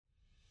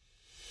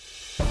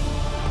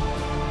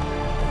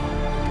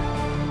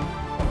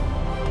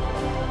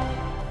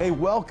Hey,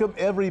 welcome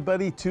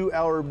everybody to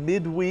our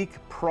midweek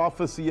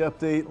prophecy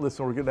update.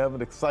 Listen, we're going to have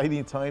an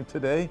exciting time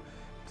today.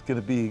 It's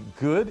going to be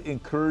good,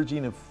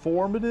 encouraging,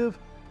 informative,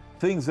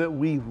 things that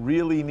we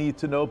really need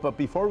to know. But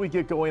before we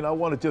get going, I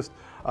want to just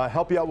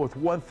help you out with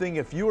one thing.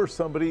 If you are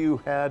somebody who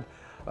had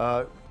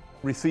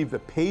received the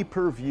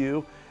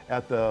pay-per-view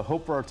at the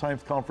Hope for Our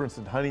Times conference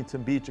in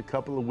Huntington Beach a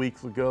couple of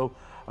weeks ago,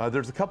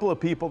 there's a couple of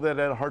people that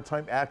had a hard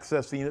time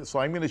accessing it. So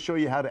I'm going to show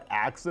you how to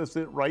access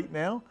it right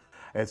now.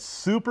 It's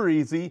super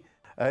easy.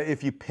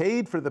 If you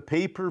paid for the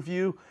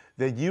pay-per-view,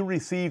 then you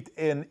received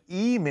an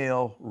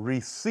email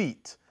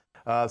receipt.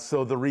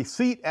 So the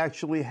receipt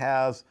actually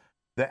has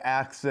the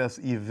access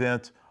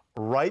event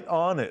right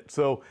on it.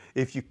 So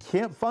if you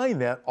can't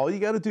find that, all you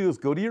got to do is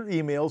go to your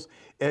emails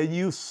and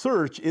you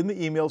search in the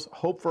emails,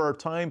 Hope for Our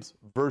Times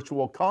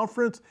virtual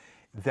conference.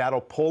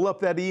 That'll pull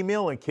up that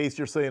email in case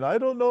you're saying, I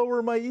don't know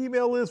where my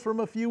email is from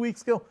a few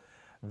weeks ago.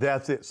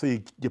 That's it. So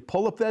you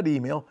pull up that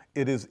email.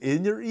 It is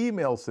in your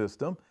email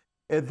system.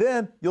 And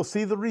then you'll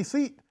see the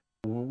receipt.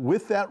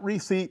 With that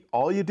receipt,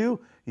 all you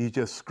do, you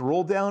just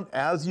scroll down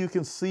as you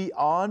can see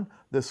on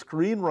the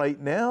screen right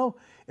now,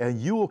 and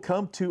you will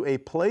come to a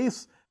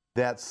place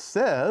that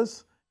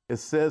says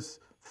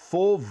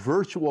full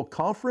virtual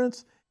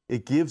conference.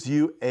 It gives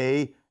you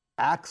an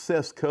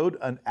access code.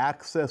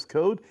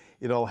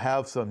 It'll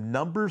have some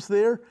numbers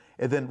there.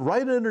 And then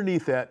right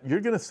underneath that, you're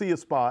going to see a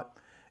spot.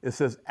 It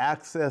says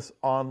Access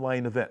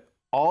Online Event.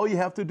 All you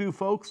have to do,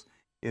 folks,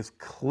 is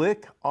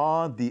click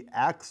on the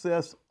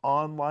Access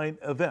Online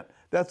Event.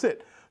 That's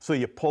it. So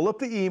you pull up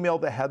the email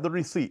that had the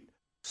receipt,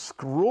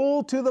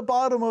 scroll to the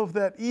bottom of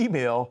that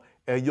email,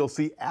 and you'll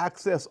see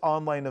Access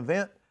Online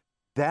Event.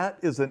 That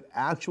is an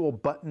actual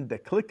button to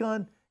click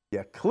on.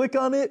 You click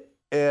on it,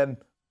 and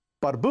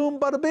bada boom,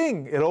 bada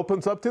bing, it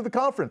opens up to the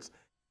conference.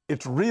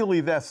 It's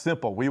really that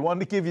simple. We wanted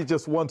to give you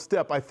just one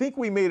step. I think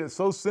we made it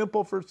so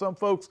simple for some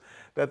folks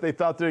that they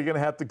thought they were going to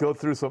have to go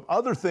through some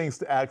other things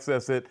to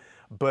access it,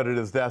 but it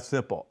is that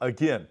simple.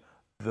 Again,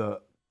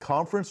 the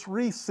conference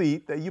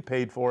receipt that you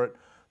paid for it,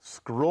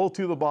 scroll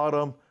to the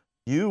bottom,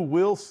 you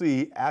will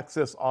see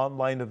Access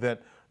Online Event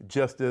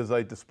just as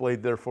I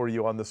displayed there for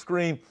you on the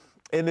screen.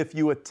 And if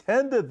you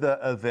attended the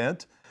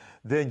event,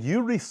 then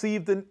you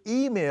received an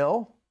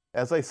email,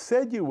 as I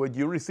said you would,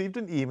 you received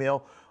an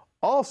email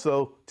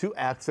also to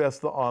access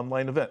the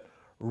online event.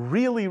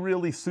 Really,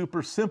 really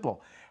super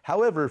simple.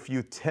 However, if you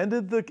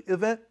attended the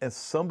event and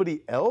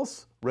somebody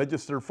else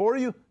registered for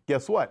you,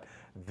 guess what?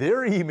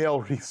 Their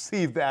email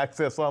received the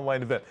Access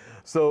Online Event.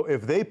 So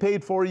if they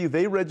paid for you,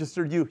 they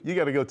registered you, you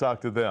got to go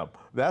talk to them.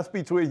 That's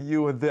between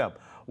you and them.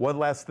 One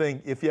last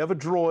thing, if you have a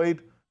droid,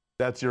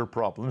 that's your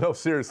problem. No,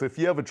 seriously, if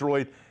you have a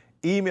droid,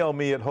 email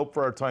me at Hope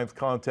for Our Times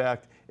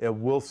Contact,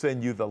 and we'll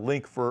send you the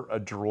link for a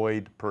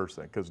droid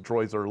person, because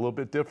droids are a little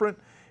bit different.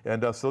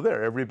 And so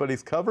there,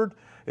 everybody's covered.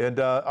 And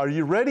are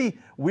you ready?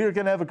 We're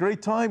going to have a great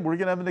time. We're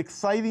going to have an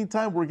exciting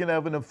time. We're going to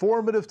have an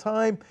informative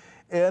time.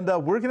 And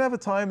we're going to have a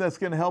time that's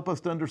going to help us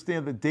to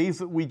understand the days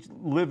that we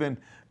live in.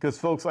 Because,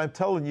 folks, I'm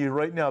telling you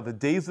right now, the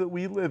days that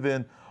we live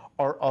in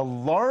are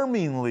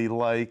alarmingly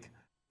like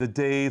the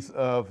days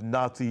of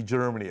Nazi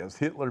Germany. As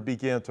Hitler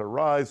began to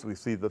rise, we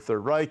see the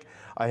Third Reich.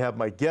 I have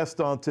my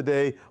guest on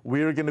today.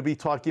 We're going to be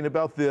talking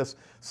about this,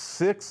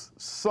 6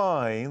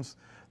 signs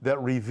that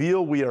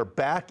reveal we are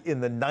back in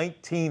the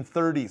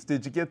 1930s.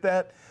 Did you get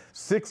that?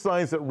 6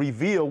 signs that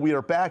reveal we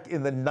are back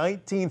in the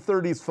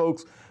 1930s,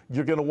 folks.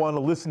 You're going to want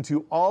to listen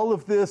to all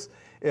of this.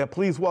 And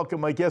please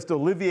welcome my guest,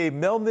 Olivier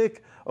Melnick.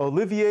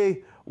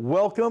 Olivier,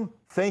 welcome.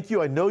 Thank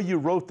you. I know you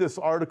wrote this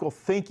article.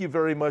 Thank you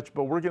very much.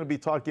 But we're going to be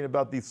talking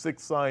about these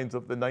 6 signs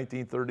of the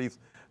 1930s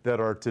that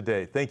are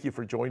today. Thank you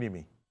for joining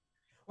me.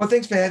 Well,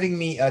 thanks for having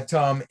me,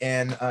 Tom.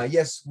 And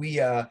yes, we,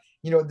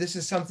 this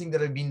is something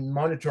that I've been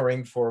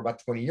monitoring for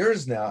about 20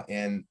 years now.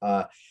 And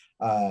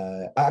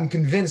I'm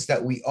convinced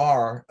that we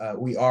are,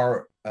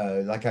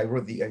 like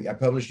I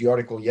published the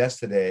article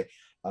yesterday,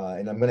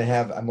 and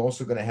I'm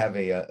also going to have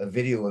a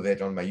video of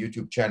it on my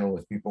YouTube channel.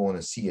 If people want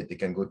to see it, they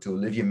can go to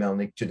Olivier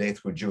Melnick Today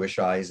Through Jewish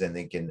Eyes, and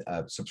they can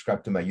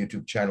subscribe to my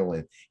YouTube channel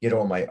and get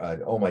all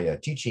my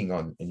teaching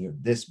on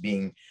this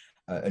being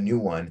a new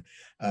one.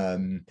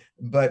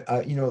 But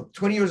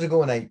 20 years ago,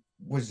 when I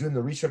was doing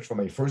the research for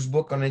my first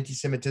book on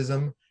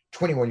anti-Semitism,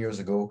 21 years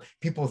ago,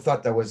 people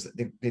thought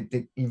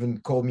they even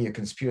called me a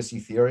conspiracy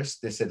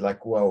theorist. They said,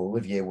 like, well,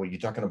 Olivier, what are you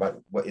talking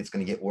about? What, it's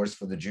going to get worse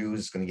for the Jews.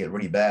 It's going to get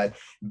really bad.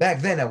 Back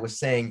then I was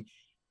saying,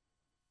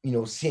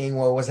 seeing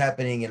what was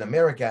happening in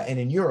America and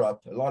in Europe,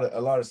 a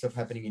lot of stuff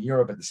happening in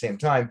Europe at the same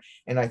time.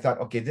 And I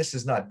thought, okay, this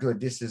is not good.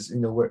 This is,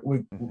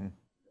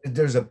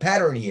 there's a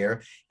pattern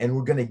here, and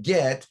we're going to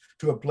get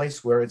to a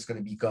place where it's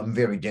going to become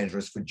very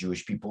dangerous for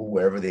Jewish people,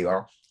 wherever they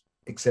are,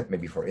 except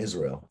maybe for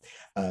Israel.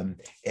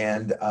 And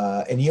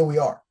here we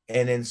are.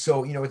 And then,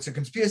 so, it's a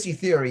conspiracy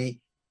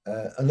theory,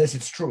 unless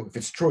it's true. If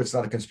it's true, it's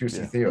not a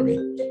conspiracy theory.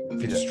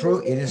 If it's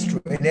true, it is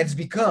true. And it has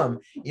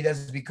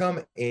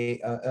become a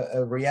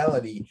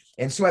reality.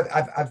 And so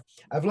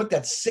I've looked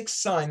at 6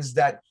 signs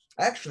that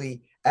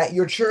actually at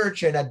your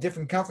church and at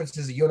different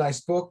conferences that you and I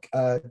spoke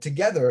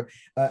together,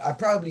 I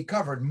probably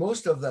covered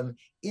most of them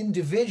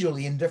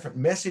individually in different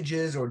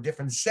messages or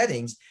different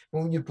settings.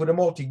 But when you put them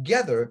all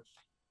together,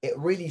 it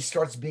really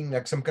starts being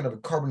like some kind of a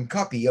carbon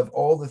copy of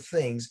all the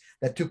things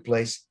that took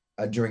place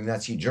during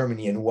Nazi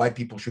Germany and why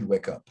people should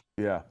wake up.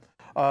 Yeah.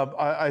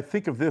 I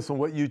think of this and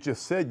what you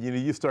just said.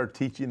 You started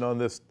teaching on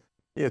this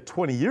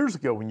 20 years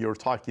ago when you were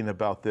talking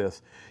about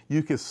this.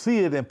 You could see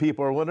it and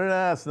people are wondering,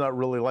 it's not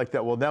really like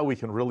that. Well, now we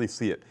can really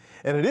see it.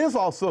 And it is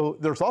also,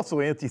 there's also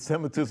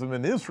anti-Semitism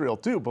in Israel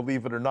too,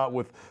 believe it or not,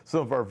 with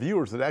some of our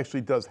viewers. It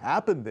actually does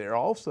happen there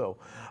also.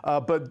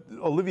 But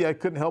Olivier, I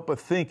couldn't help but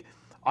think,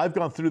 I've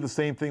gone through the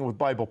same thing with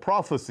Bible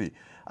prophecy.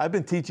 I've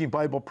been teaching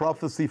Bible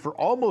prophecy for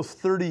almost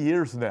 30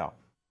 years now.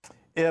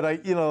 And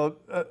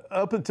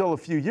up until a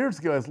few years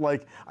ago, I was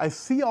like, I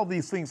see all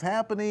these things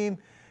happening,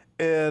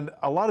 and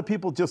a lot of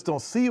people just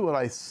don't see what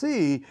I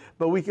see,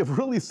 but we can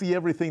really see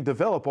everything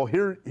develop. Well,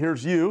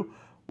 here's you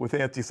with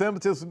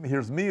anti-Semitism.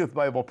 Here's me with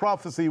Bible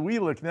prophecy. We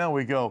look now,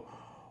 we go,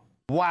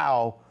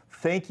 wow,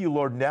 thank you,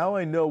 Lord. Now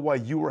I know why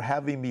you were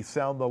having me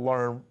sound the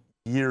alarm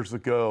years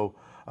ago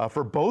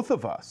for both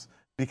of us,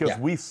 because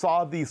we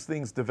saw these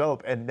things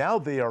develop, and now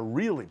they are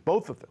really,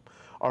 both of them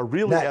are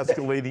really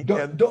escalating.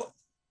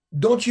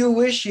 Don't you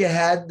wish you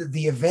had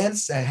the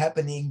events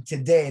happening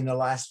today in the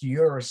last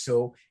year or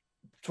so,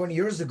 20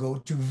 years ago,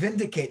 to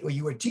vindicate what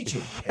you were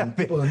teaching and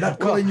people are not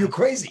calling you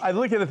crazy? I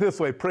look at it this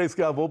way, praise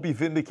God, we'll be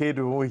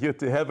vindicated when we get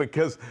to heaven,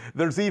 because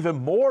there's even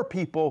more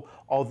people,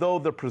 although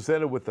they're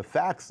presented with the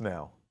facts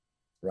now.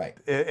 Right.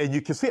 And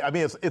you can see, I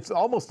mean, it's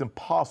almost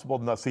impossible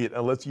to not see it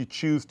unless you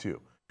choose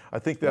to. I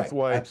think that's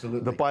why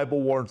the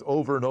Bible warns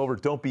over and over,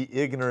 don't be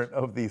ignorant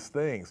of these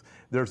things.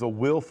 There's a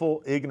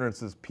willful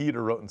ignorance, as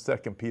Peter wrote in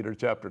 2 Peter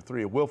chapter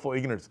 3, a willful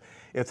ignorance.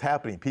 It's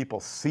happening. People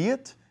see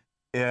it,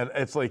 and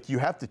it's like you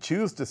have to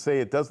choose to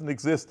say it doesn't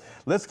exist.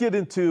 Let's get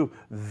into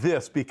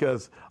this,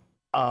 because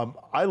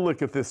I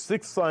look at this,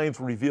 6 signs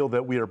reveal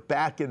that we are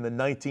back in the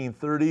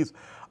 1930s.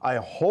 I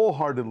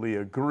wholeheartedly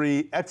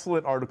agree.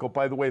 Excellent article.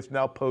 By the way, it's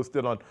now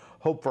posted on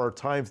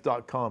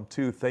hopeforourtimes.com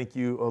too. Thank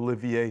you,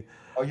 Olivier.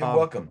 Oh, you're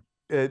welcome.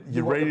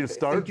 You ready to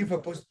start? Thank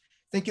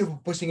you for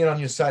posting it on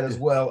your site as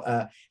well.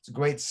 It's a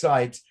great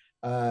site.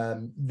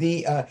 And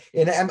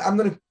I'm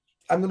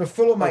gonna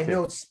follow my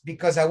notes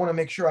because I want to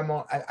make sure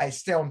I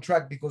stay on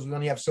track, because we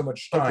only have so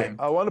much time. Okay.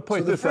 I want to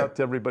point this out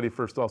to everybody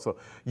first. Also,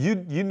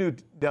 you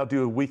now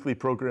do a weekly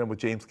program with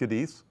James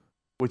Cadiz,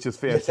 which is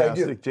fantastic.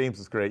 Yes, I do. James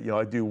is great.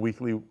 I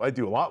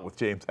do a lot with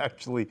James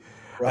actually.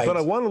 Right. But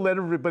I want to let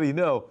everybody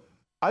know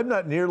I'm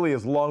not nearly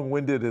as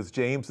long-winded as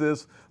James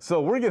is,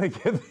 so we're gonna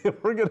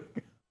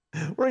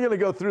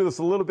go through this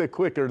a little bit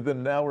quicker than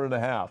an hour and a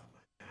half.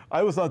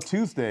 I was on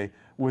Tuesday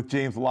with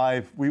James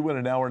live. We went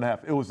an hour and a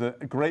half. It was a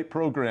great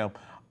program.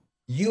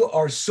 You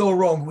are so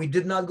wrong. We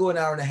did not go an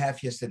hour and a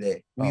half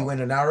yesterday. We went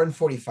an hour and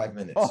 45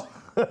 minutes. Oh,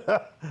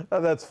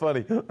 that's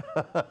funny.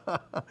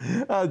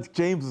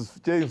 James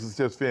is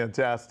just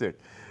fantastic.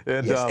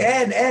 And,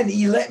 yes, and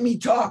he let me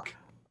talk.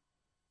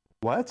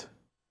 What?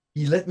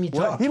 He let me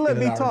talk. He let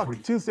me talk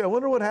Tuesday. I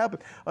wonder what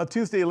happened. On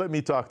Tuesday, he let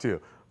me talk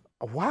too.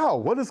 Wow,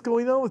 what is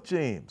going on with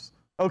James?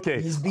 Okay.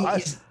 I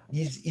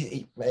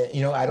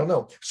don't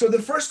know. So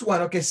the first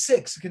one,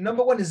 6. Okay,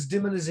 number 1 is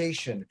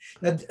demonization.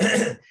 Now,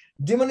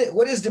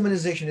 what is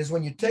demonization? Is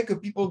when you take a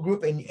people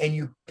group and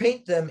you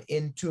paint them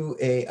into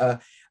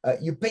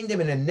you paint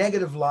them in a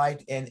negative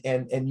light, and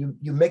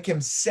you make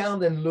them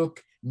sound and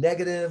look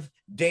negative,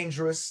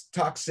 dangerous,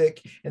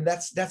 toxic. And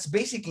that's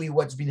basically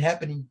what's been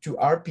happening to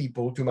our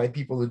people, to my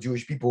people, the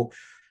Jewish people,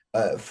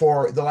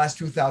 for the last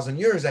 2,000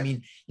 years. I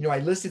mean, I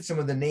listed some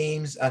of the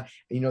names,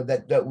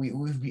 that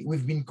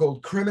we've been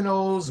called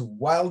criminals,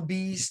 wild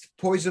beasts,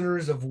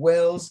 poisoners of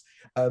wells,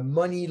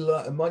 money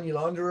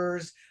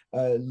launderers,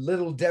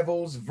 little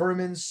devils,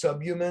 vermin,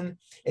 subhuman.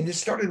 And this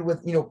started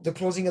with, the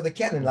closing of the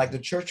canon, like the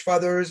church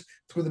fathers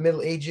through the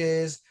Middle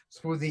Ages,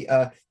 through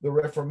the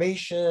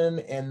Reformation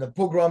and the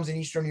pogroms in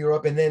Eastern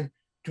Europe, and then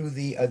to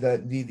the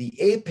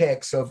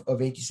apex of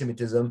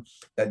anti-Semitism,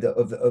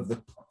 of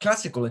the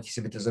classical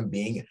anti-Semitism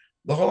being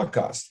the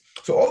Holocaust.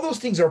 So all those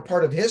things are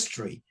part of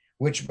history,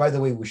 which, by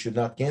the way, we should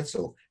not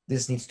cancel.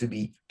 This needs to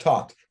be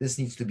taught. This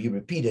needs to be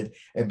repeated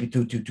and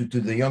to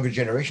the younger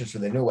generation, so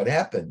they know what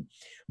happened.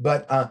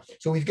 But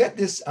so we've got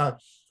this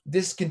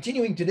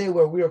continuing today,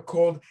 where we are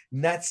called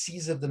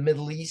Nazis of the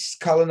Middle East,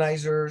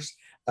 colonizers,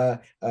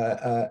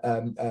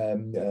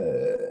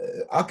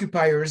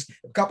 occupiers.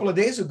 A couple of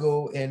days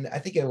ago, and I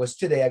think it was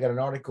today, I got an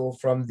article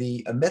from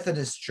the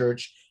Methodist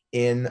Church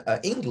in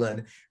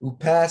England, who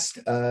passed,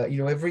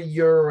 every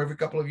year or every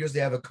couple of years, they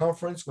have a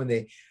conference when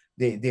they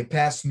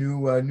pass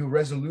new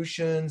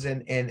resolutions,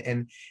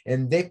 and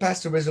they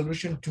passed a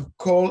resolution to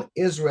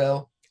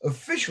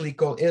officially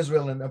call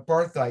Israel an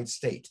apartheid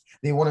state.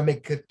 They want to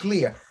make it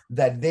clear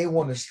that they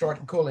want to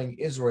start calling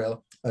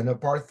Israel an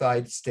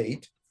apartheid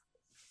state,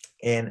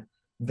 and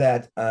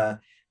that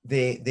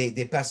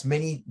they passed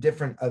many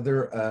different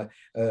other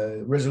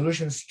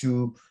resolutions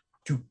to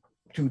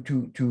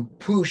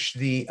push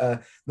the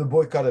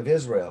boycott of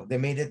Israel. They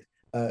made it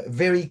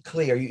very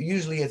clear.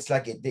 Usually it's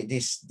like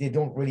they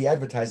don't really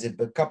advertise it,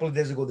 but a couple of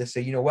days ago they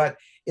say, you know what,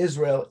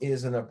 Israel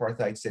is an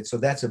apartheid state. So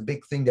that's a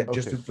big thing that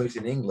just Okay. took place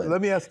in England.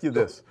 Let me ask you So,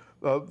 this.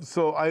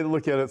 So I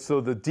look at it,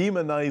 so the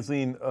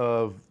demonizing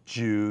of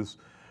Jews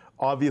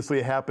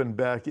obviously happened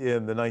back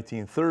in the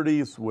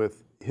 1930s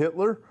with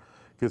Hitler.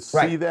 You could see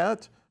right.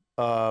 that.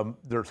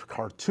 There's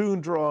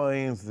cartoon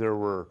drawings, there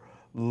were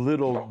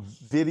little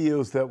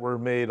videos that were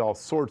made, all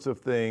sorts of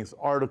things,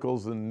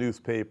 articles in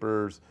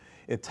newspapers,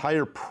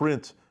 entire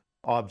print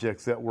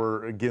objects that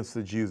were against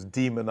the Jews,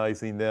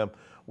 demonizing them.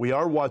 We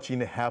are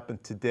watching it happen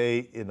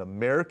today in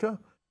America.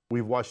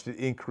 We've watched it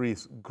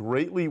increase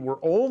greatly.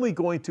 We're only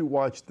going to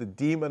watch the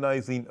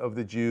demonizing of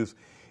the Jews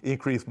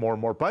increase more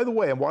and more. By the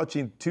way, I'm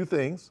watching two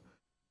things.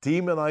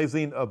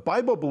 Demonizing of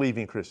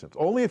Bible-believing Christians.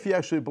 Only if you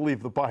actually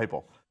believe the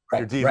Bible,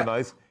 you're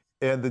demonized.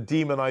 And the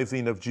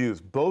demonizing of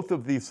Jews. Both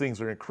of these things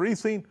are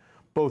increasing.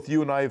 Both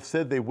you and I have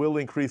said they will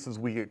increase as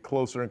we get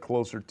closer and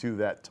closer to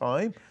that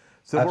time.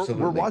 So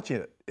we're watching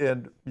it,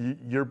 and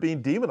you're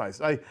being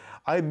demonized. I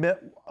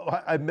met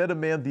a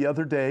man the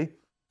other day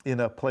in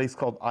a place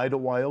called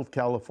Idlewild,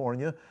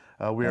 California.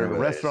 We were in a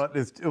restaurant.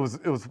 It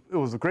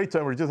was a great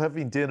time. We were just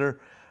having dinner.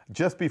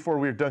 Just before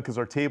we were done, because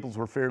our tables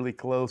were fairly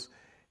close,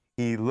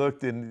 he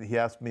looked and he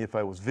asked me if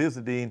I was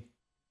visiting.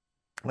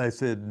 And I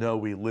said, no,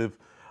 we live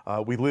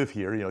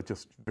here,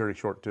 just very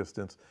short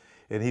distance.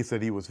 And he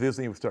said he was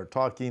visiting. We started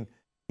talking.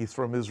 He's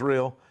from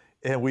Israel.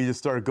 And we just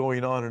started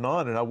going on.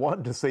 And I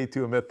wanted to say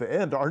to him at the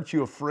end, aren't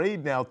you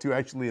afraid now to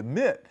actually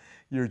admit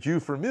you're a Jew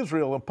from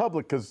Israel in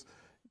public? Because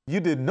you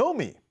didn't know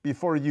me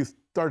before you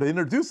started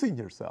introducing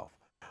yourself.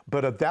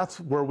 But that's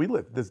where we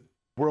live, this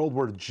world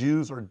where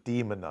Jews are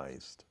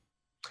demonized.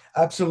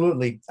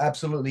 Absolutely.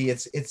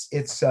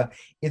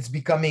 It's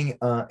becoming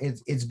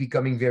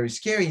very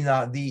scary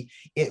now.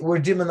 We're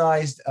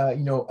demonized.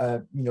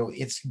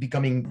 It's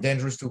becoming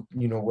dangerous to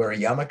wear a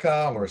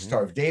yarmulke or a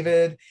Star of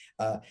David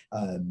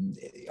on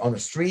a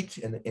street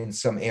in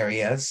some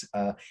areas,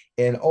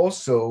 and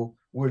also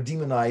we're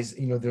demonized.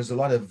 There's a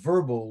lot of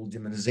verbal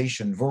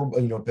demonization.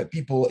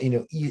 People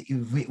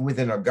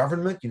within our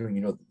government.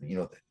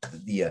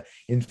 The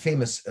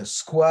infamous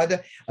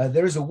Squad.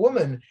 There's a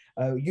woman.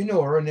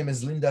 Her name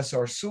is Linda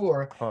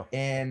Sarsour,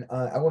 and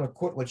I want to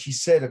quote what she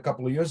said a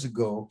couple of years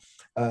ago,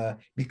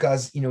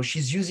 because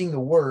she's using the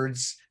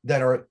words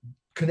that are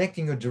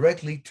connecting her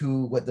directly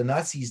to what the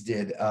Nazis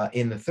did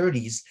in the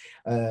 30s,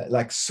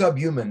 like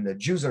subhuman. The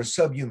Jews are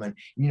subhuman.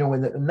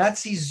 When the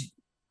Nazis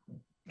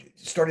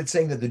started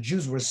saying that the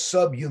Jews were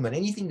subhuman,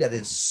 anything that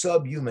is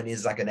subhuman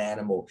is like an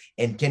animal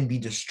and can be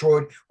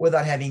destroyed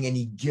without having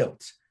any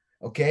guilt.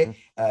 Okay,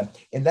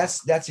 and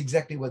that's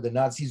exactly what the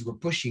Nazis were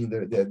pushing,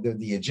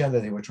 the agenda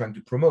they were trying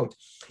to promote,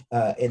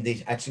 and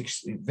they actually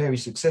very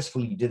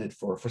successfully did it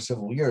for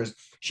several years.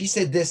 She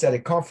said this at a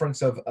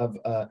conference of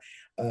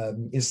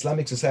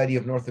Islamic Society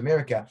of North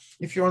America: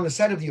 if you're on the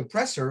side of the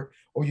oppressor,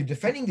 or you're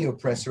defending the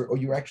oppressor, or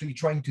you're actually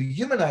trying to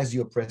humanize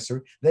the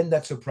oppressor, then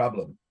that's a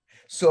problem.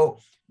 So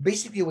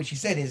basically what she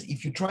said is,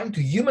 if you're trying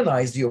to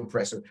humanize the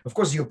oppressor, of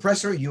course the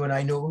oppressor, you and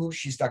I know who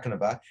she's talking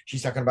about.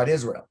 She's talking about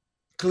Israel.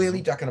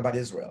 Clearly talking about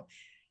Israel.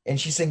 And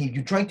she's saying, if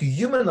you're trying to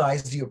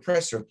humanize the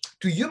oppressor,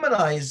 to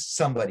humanize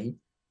somebody,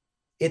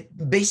 it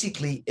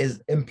basically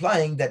is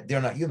implying that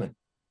they're not human.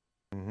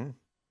 Mm-hmm.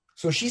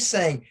 So she's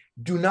saying,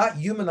 do not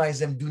humanize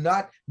them, do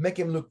not make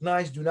them look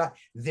nice,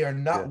 they're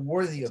not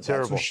worthy of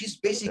that. So she's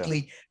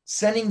basically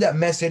sending that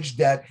message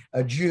that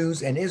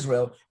Jews and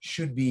Israel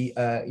should be,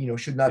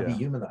 should not be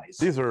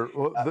humanized. These are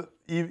the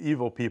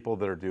evil people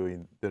that are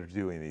doing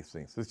these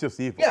things. It's just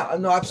evil. Yeah,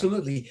 no,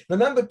 absolutely. The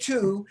number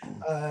two,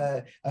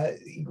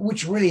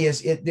 which really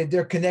is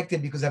they're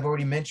connected because I've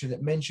already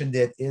mentioned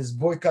it, is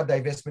boycott,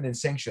 divestment, and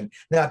sanction.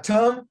 Now,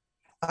 Tom,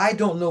 I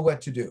don't know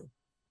what to do.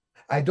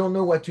 I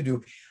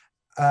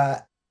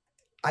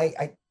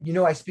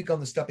speak on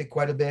this topic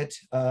quite a bit,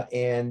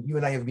 and you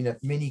and I have been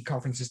at many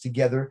conferences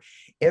together.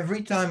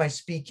 Every time I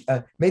speak,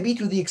 maybe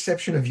to the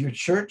exception of your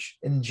church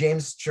and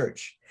James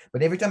Church,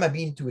 but every time I've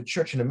been to a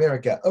church in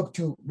America up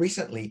to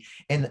recently,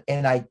 and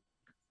I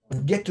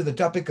get to the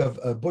topic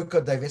of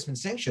boycott, divestment,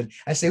 sanction,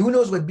 I say, who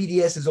knows what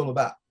BDS is all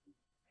about?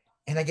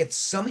 And I get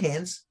some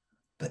hands,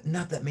 but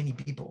not that many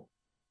people.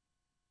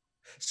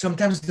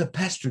 Sometimes the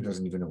pastor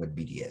doesn't even know what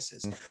BDS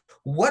is.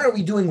 What are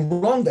we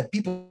doing wrong that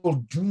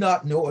people do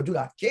not know or do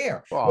not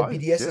care what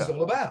BDS is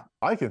all about?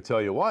 I can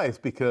tell you why. It's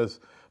because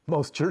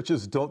most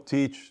churches don't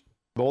teach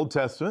the Old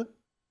Testament,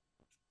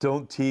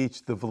 don't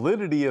teach the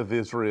validity of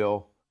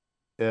Israel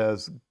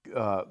as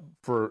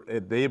for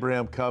the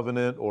Abraham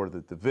covenant or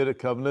the Davidic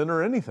covenant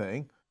or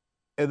anything,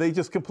 and they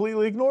just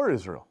completely ignore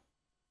Israel.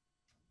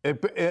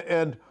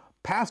 And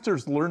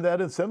pastors learn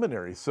that in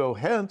seminary, so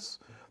hence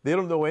they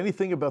don't know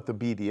anything about the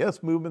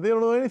BDS movement. They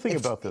don't know anything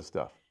about this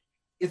stuff.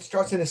 It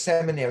starts in a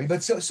seminary,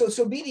 but so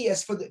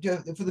BDS, for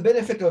the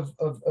benefit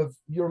of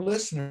your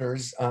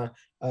listeners,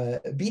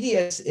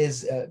 BDS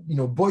is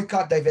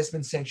boycott,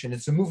 divestment, sanction.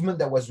 It's a movement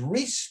that was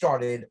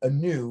restarted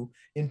anew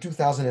in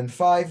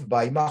 2005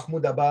 by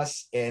Mahmoud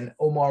Abbas and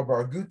Omar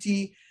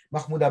Barghouti.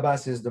 Mahmoud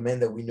Abbas is the man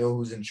that we know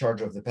who's in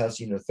charge of the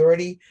Palestinian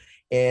Authority.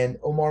 And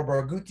Omar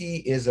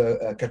Barghouti is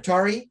a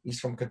Qatari. He's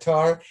from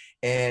Qatar.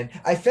 And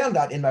I found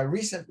out in my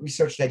recent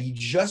research that he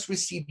just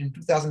received in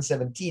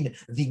 2017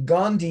 the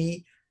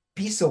Gandhi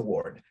Peace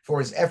Award for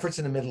his efforts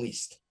in the Middle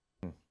East.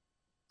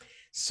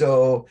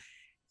 So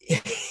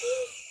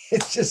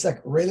it's just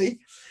like, really?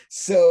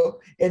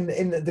 So, and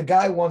the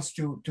guy wants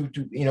to the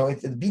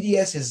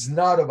BDS is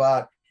not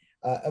about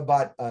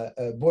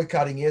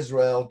boycotting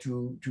Israel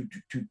to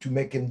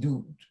make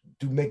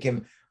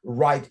him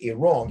right a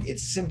wrong.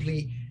 It's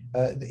simply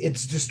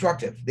it's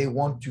destructive. They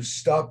want to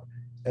stop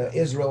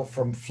Israel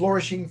from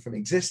flourishing, from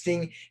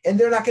existing, and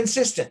they're not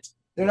consistent.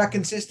 They're not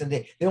consistent.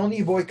 They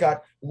only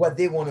boycott what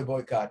they want to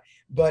boycott.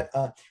 But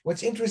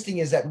what's interesting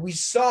is that we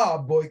saw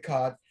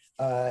boycott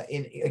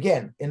in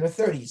the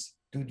 30s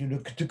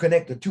to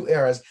connect the two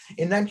eras.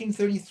 In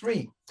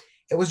 1933,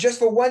 it was just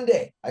for one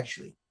day,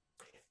 actually.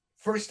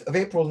 1st of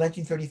April,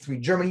 1933,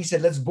 Germany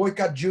said, let's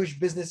boycott Jewish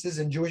businesses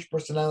and Jewish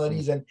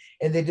personalities. And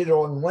they did it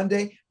all in one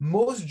day.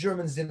 Most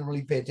Germans didn't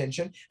really pay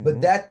attention, but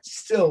that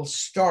still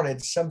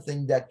started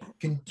something that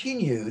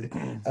continued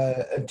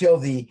until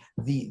the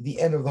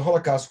end of the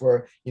Holocaust,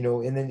 where,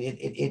 and then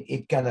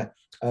it kind of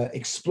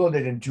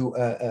exploded into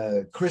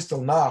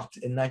Kristallnacht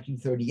in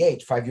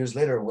 1938, 5 years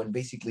later, when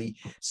basically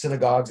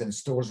synagogues and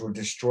stores were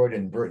destroyed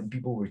and burnt and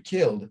people were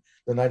killed,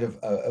 the night of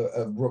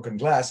broken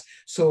glass.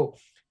 So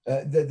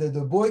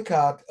the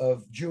boycott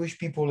of Jewish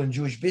people and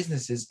Jewish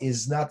businesses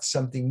is not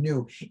something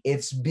new.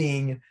 It's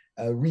being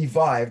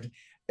revived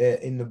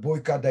in the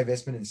boycott,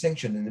 divestment, and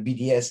sanction in the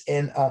BDS.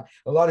 And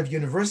a lot of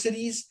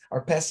universities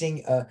are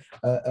passing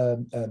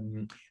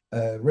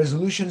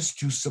resolutions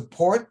to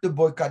support the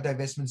boycott,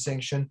 divestment,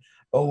 sanction.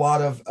 A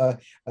lot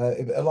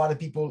of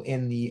people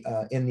in the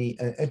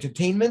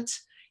entertainment.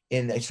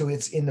 And so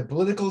it's on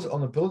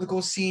the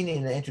political scene,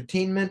 in the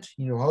entertainment,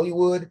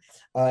 Hollywood,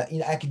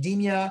 in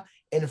academia,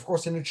 and of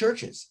course in the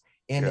churches.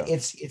 And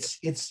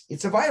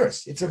it's a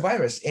virus. It's a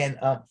virus. And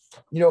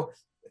you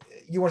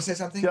want to say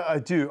something? Yeah, I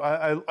do.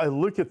 I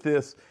look at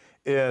this,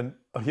 and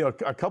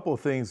a couple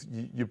of things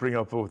you bring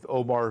up with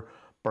Omar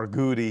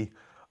Barghouti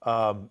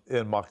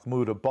and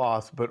Mahmoud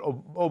Abbas, but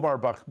Omar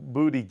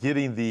Barghouti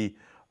getting the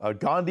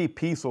Gandhi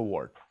Peace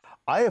Award.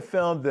 I have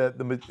found that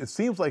it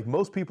seems like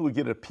most people who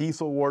get a peace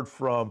award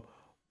from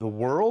the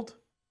world,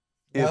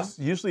 it's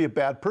usually a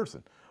bad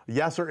person.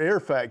 Yasser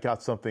Arafat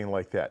got something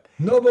like that.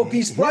 Nobel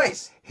Peace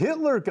Prize.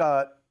 Hitler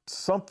got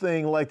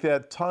something like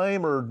that,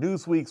 Time or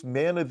Newsweek's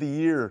Man of the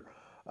Year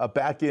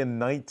back in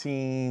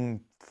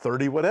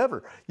 1930,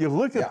 whatever. You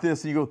look at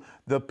this and you go,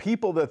 the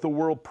people that the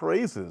world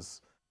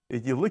praises,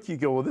 you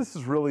go, well, this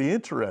is really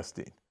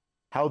interesting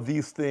how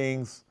these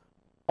things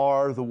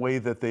are the way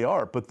that they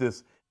are. But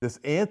this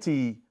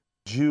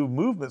anti-Jew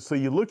movement, so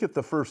you look at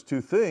the first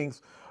two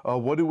things,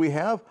 what do we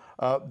have?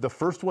 The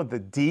first one, the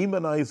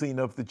demonizing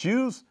of the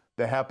Jews,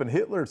 that happened to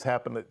Hitler, it's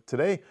happened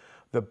today.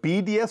 The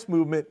BDS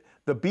movement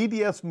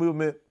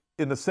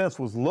in a sense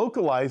was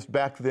localized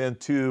back then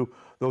to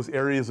those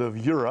areas of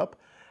Europe.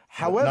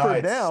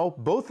 However, now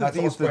both of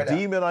these, the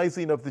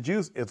demonizing of the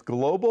Jews, it's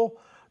global.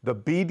 The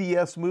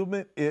BDS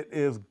movement, it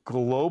is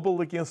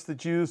global against the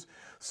Jews.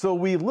 So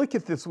we look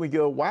at this and we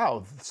go,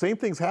 wow, same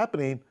thing's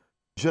happening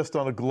just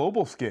on a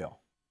global scale.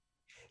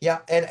 Yeah,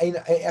 and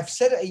I've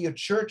said at your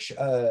church,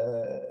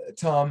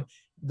 Tom,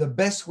 the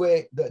best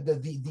way,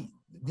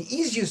 the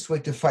easiest way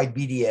to fight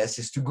BDS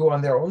is to go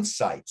on their own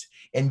site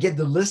and get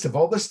the list of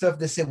all the stuff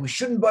they say we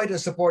shouldn't buy to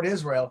support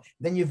Israel.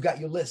 Then you've got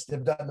your list.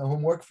 They've done the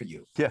homework for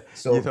you. Yeah.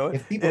 So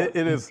if people, it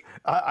is.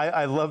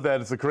 I love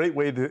that. It's a great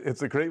way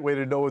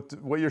to know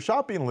what your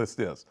shopping list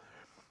is.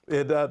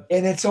 And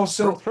it's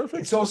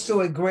also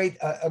a great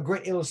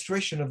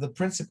illustration of the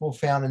principle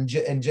found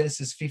in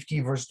Genesis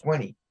 50 verse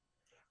 20.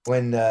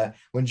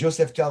 When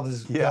Joseph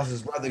tells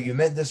his brother, you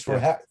meant this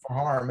for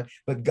harm,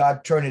 but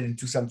God turned it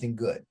into something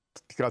good.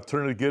 God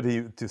turned it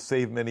good to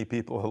save many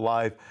people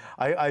alive.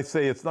 I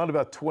say it's not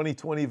about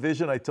 20/20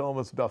 vision. I tell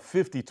them it's about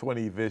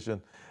 50/20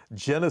 vision.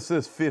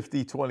 Genesis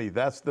 50/20.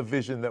 That's the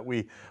vision that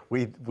we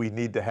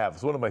need to have.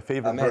 It's one of my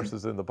favorite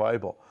verses in the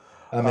Bible.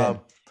 Amen.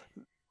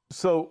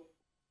 So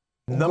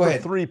number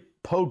 3,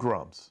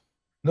 pogroms.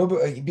 No,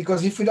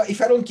 because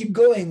if I don't keep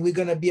going, we're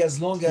gonna be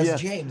as long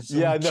as James. So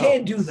we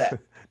can't do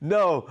that.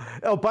 No.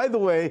 Oh, by the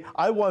way,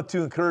 I want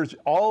to encourage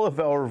all of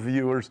our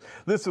viewers.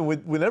 Listen,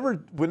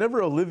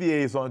 whenever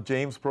Olivier is on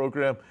James'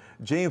 program,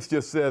 James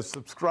just says,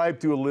 subscribe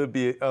to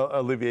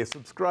Olivier,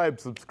 subscribe.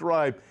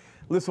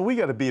 Listen, we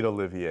got to beat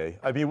Olivier.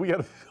 I mean, we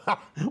got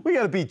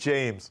to beat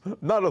James,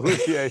 not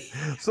Olivier.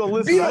 So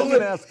listen, I'm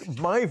going to ask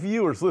my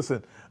viewers,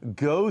 listen,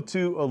 go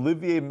to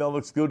Olivier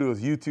Melich, go to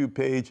his YouTube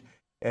page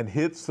and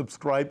hit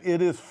subscribe.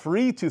 It is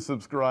free to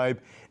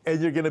subscribe, and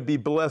you're going to be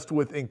blessed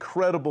with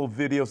incredible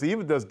videos. He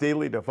even does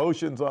daily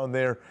devotions on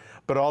there,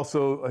 but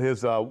also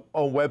his own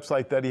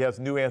website that he has,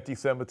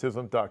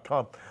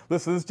 newantisemitism.com.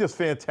 Listen, this is just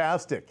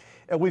fantastic,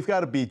 and we've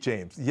got to beat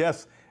James.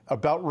 Yes,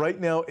 About right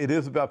now, it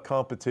is about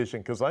competition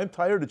because I'm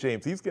tired of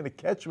James. He's going to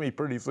catch me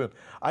pretty soon.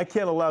 I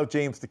can't allow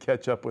James to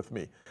catch up with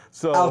me. I'll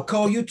So,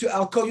 call you to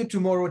I'll call you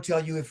tomorrow,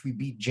 tell you if we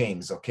beat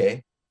James,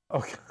 okay?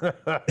 okay.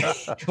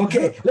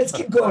 Okay, let's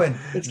keep going.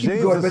 Let's keep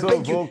James going. is But so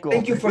vocal.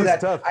 thank you for He's that.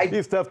 tough.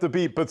 He's tough to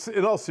beat. But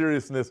in all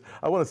seriousness,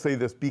 I want to say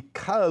this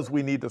because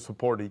we need to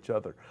support each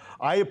other.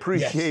 I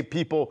appreciate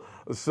people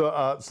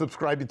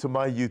subscribing to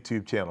my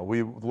YouTube channel.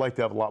 We would like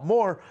to have a lot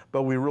more,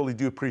 but we really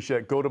do appreciate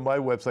it. Go to my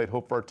website,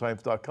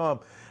 hopeforourtimes.com.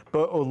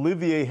 But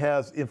Olivier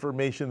has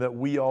information that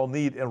we all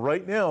need. And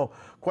right now,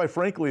 quite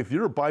frankly, if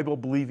you're a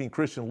Bible-believing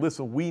Christian,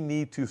 listen, we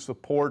need to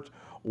support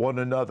one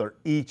another,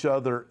 each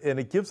other, and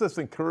it gives us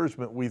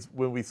encouragement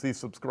when we see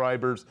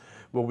subscribers,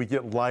 when we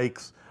get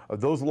likes.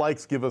 Those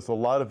likes give us a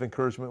lot of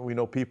encouragement. We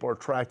know people are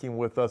tracking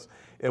with us,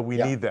 and we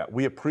need that.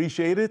 We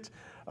appreciate it.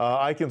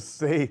 I can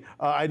say,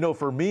 I know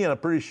for me, and I'm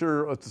pretty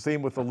sure it's the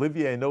same with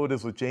Olivier. I know it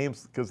is with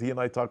James because he and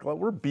I talk a lot.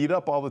 We're beat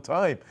up all the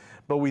time,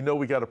 but we know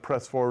we got to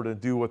press forward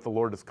and do what the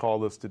Lord has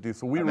called us to do.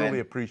 So we really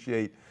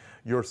appreciate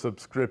your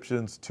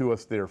subscriptions to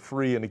us. They're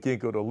free. And again,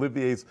 go to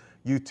Olivier's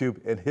YouTube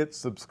and hit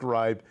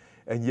subscribe.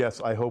 And yes,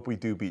 I hope we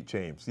do beat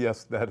James.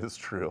 Yes, that is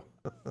true.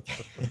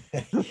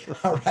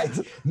 All right.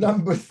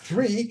 Number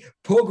 3,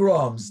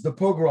 pogroms. The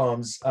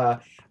pogroms.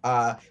 Well,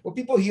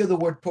 people hear the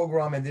word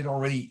pogrom and they don't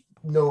really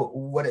know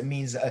what it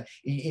means.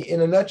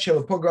 In a nutshell,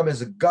 a pogrom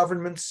is a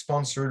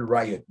government-sponsored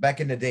riot. Back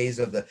in the days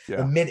of the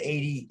mid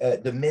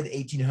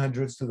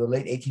 1800s to the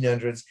late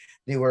 1800s,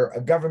 they were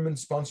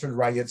government-sponsored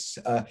riots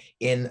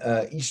in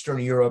Eastern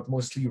Europe,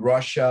 mostly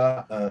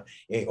Russia,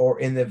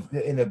 or in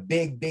a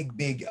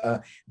big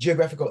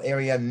geographical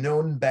area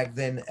known back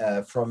then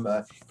from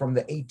the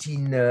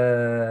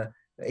 1800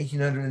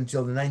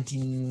 until the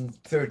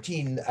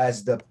 1913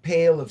 as the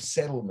Pale of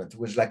Settlement. It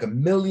was like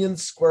 1 million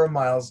square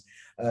miles,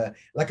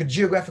 like a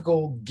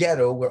geographical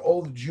ghetto where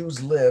all the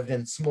Jews lived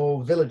in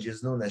small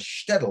villages known as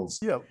shtetls.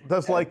 Yeah,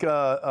 that's like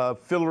a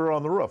Fiddler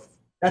on the Roof.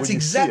 That's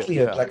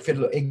exactly like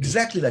Fiddler,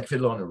 exactly like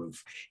Fiddler on the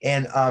Roof.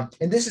 And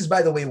this is,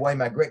 by the way, why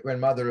my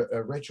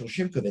great-grandmother Rachel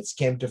Shimkovitz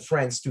came to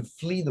France to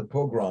flee the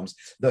pogroms,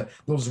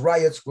 those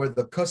riots where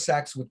the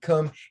Cossacks would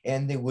come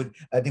and they would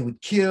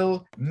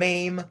kill,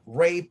 maim,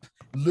 rape,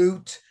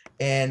 loot,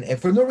 and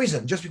for no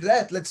reason, just because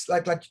that. Let's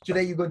like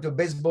today you're going to a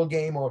baseball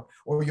game or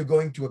you're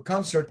going to a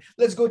concert.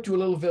 Let's go to a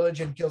little village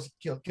and kill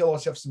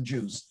ourselves some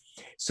Jews.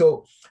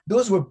 So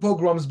those were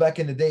pogroms back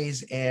in the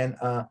days, and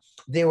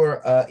they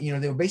were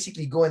they were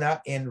basically going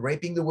out and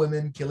raping the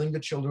women, killing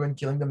the children,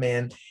 killing the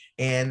men.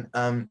 And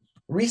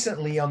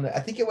recently, I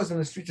think it was on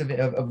the streets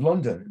of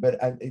London, but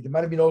it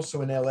might have been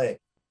also in LA.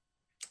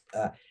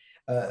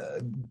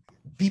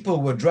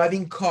 People were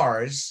driving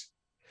cars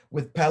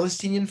with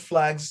Palestinian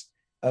flags,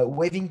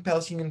 waving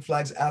Palestinian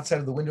flags outside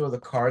of the window of the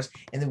cars,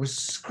 and they were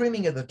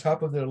screaming at the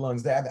top of their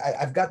lungs.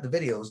 I've got the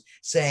videos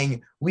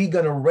saying, "We're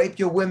gonna rape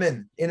your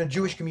women in a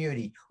Jewish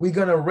community. We're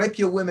gonna rape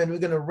your women. We're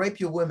gonna rape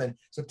your women."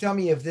 So tell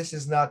me if this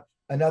is not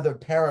another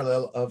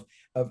parallel of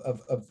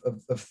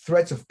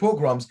threats of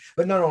pogroms.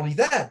 But not only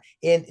that,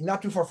 and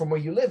not too far from where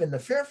you live in the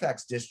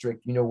Fairfax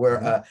district,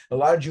 where a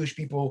lot of Jewish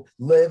people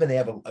live, and they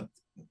have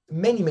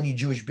many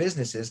Jewish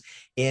businesses.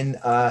 In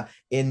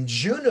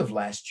June of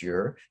last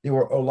year, there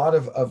were a lot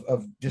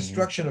of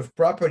destruction of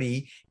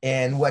property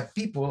and what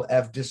people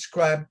have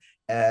described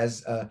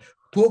as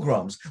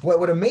pogroms.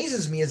 What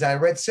amazes me is I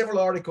read several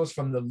articles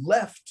from the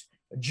left,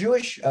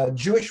 Jewish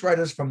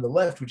writers from the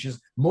left, which is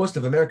most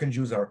of American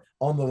Jews are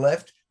on the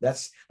left.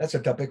 That's a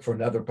topic for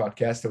another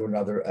podcast or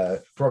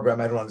another program.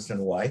 I don't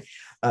understand why,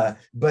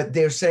 but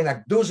they're saying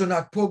like those are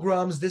not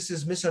pogroms. This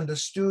is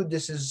misunderstood.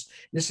 This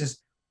is.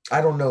 I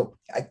don't know.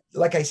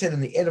 Like I said in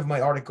the end of my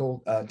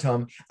article,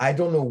 Tom, I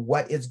don't know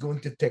what it's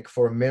going to take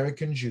for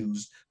American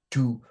Jews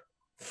to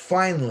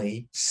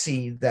finally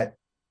see that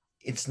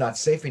it's not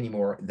safe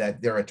anymore,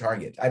 that they're a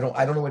target. I don't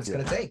know what it's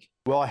going to take.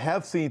 Well, I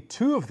have seen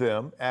 2 of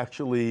them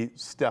actually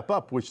step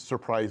up, which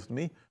surprised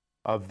me.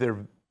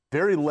 They're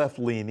very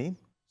left-leaning.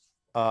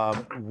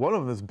 One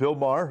of them is Bill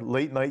Maher,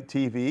 late night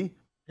TV.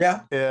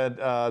 Yeah. And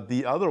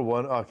the other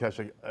one, oh gosh,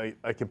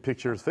 I can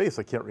picture his face.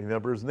 I can't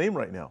remember his name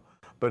right now.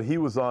 But he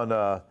was on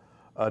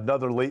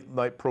another late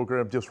night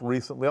program just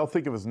recently. I'll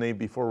think of his name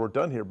before we're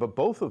done here. But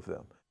both of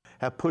them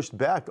have pushed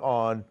back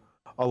on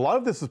a lot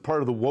of this is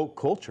part of the woke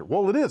culture.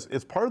 Well, it is.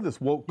 It's part of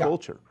this woke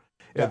culture.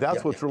 And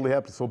that's what's really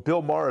happening. So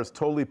Bill Maher is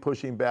totally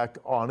pushing back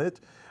on it.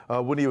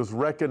 When he was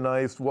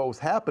recognized what was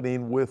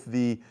happening with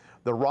the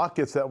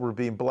rockets that were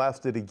being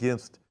blasted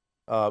against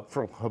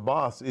from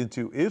Hamas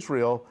into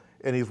Israel,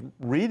 and he's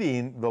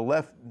reading the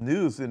left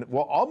news, and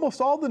well,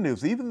 almost all the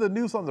news, even the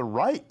news on the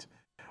right,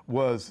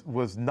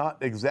 was not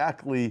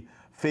exactly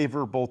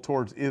favorable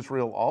towards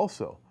Israel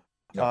also.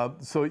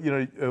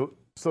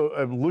 So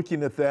I'm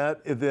looking at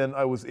that, and then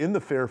I was in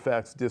the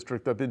Fairfax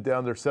district. I've been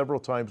down there several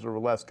times over the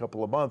last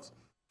couple of months,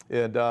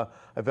 and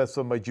I've had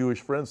some of my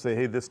Jewish friends say,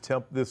 hey, this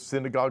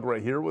synagogue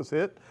right here was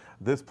hit,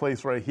 this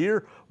place right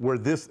here, where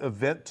this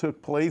event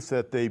took place,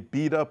 that they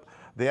beat up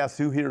they asked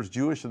who here is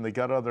Jewish, and they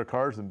got out of their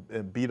cars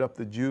and beat up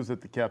the Jews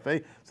at the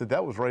cafe. Said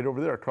that was right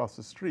over there across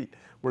the street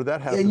where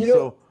that happened. And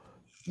So,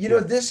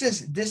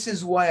 this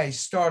is why I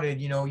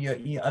started.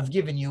 I've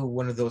given you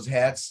one of those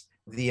hats,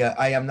 the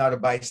I am not a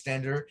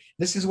bystander.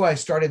 This is why I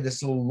started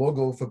this little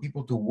logo for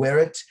people to wear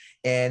it,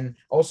 and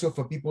also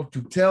for people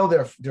to tell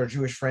their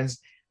Jewish friends,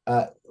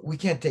 we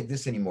can't take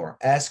this anymore.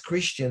 As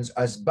Christians,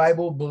 as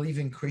Bible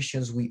believing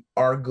Christians, we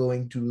are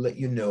going to let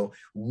you know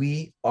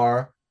we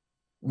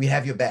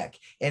have your back.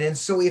 And then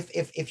so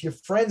if your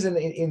friends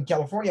in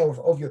California,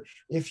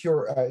 if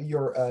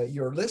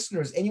your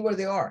listeners anywhere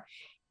they are,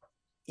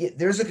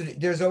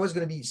 there's always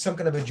going to be some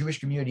kind of a Jewish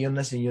community,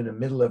 unless you're in the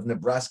middle of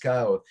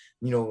Nebraska or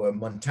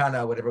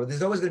Montana, whatever.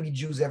 There's always going to be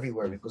Jews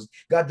everywhere, because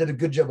God did a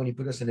good job when He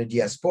put us in a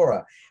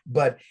diaspora.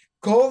 But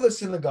call the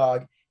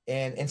synagogue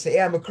and say,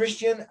 "Hey, I'm a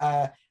Christian.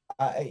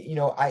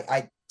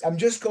 I'm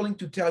just calling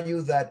to tell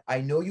you that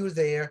I know you're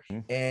there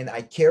and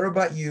I care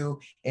about you.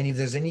 And if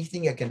there's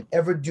anything I can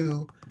ever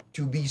do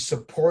to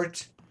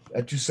support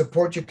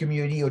your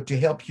community or to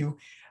help you,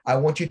 I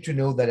want you to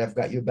know that I've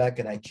got your back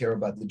and I care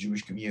about the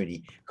Jewish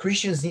community."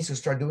 Christians need to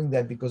start doing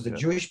that, because the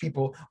Jewish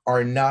people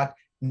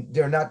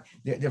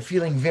they're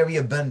feeling very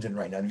abandoned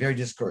right now and very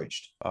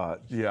discouraged.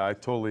 Yeah, I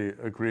totally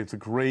agree. It's a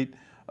great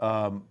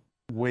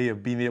way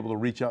of being able to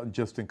reach out and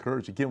just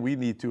encourage. Again, we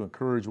need to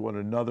encourage one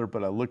another,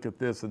 but I look at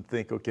this and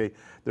think, okay,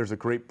 there's a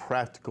great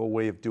practical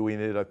way of doing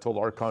it. I've told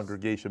our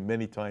congregation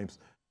many times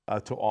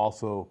to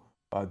also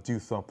do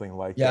something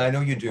like that. Yeah, I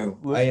know you do.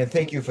 I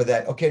thank you for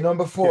that. Okay,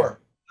 number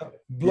 4.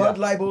 Blood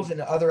libels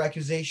and other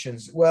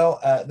accusations.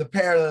 Well, the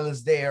parallel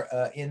is there.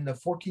 In the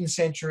 14th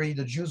century,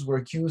 the Jews were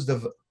accused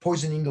of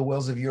poisoning the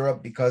wells of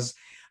Europe because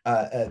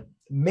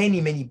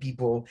many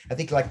people, I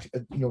think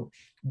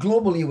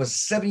globally it was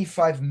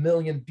 75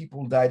 million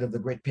people died of the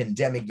great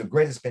pandemic, the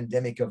greatest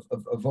pandemic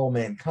of all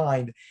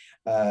mankind.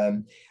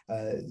 In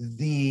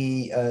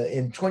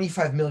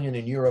 25 million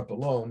in Europe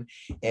alone.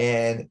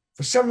 And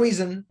for some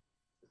reason,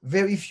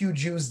 very few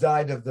Jews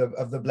died of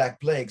the Black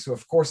Plague. So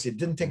of course, it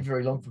didn't take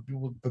very long for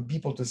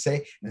people to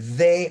say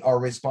they are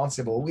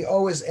responsible. We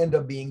always end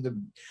up being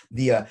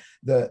the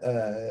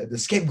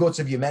scapegoats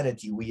of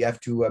humanity. We have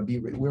to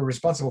we're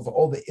responsible for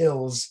all the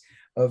ills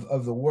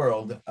of the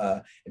world.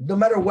 No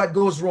matter what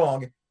goes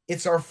wrong,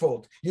 it's our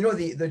fault.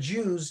 The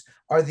Jews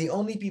are the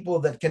only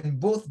people that can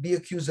both be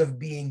accused of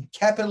being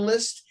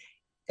capitalist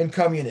and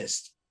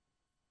communist.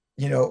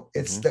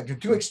 It's like the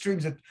two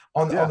extremes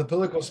on the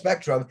political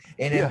spectrum,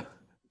 and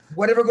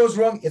whatever goes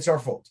wrong, it's our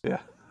fault. Yeah.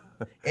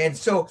 And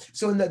so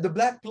in the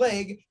Black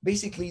Plague,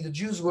 basically the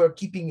Jews were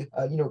keeping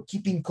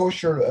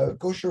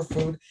kosher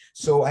food,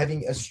 so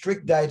having a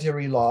strict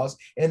dietary laws,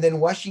 and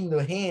then washing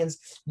the hands.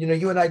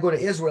 You and I go to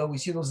Israel, we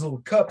see those little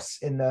cups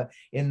in the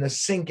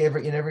sink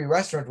in every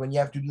restaurant when you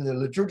have to do the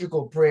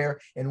liturgical prayer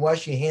and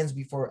wash your hands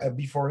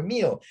before a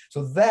meal.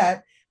 So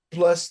that,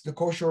 plus the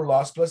kosher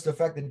laws, plus the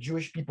fact that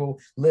Jewish people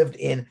lived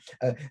in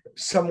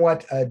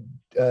somewhat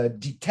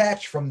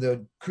detached from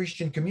the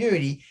Christian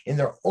community in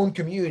their own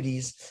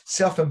communities,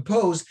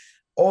 self-imposed,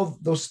 all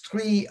those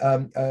three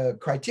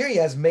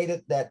criteria has made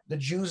it that the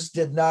Jews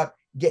did not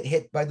get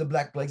hit by the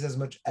Black Plagues as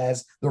much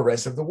as the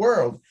rest of the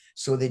world.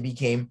 So they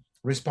became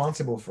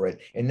responsible for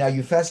it. And now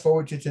you fast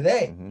forward to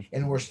today,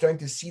 and we're starting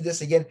to see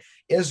this again.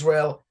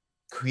 Israel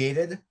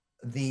created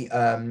the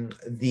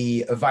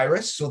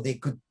virus so they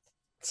could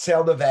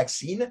sell the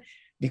vaccine,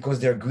 because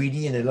they're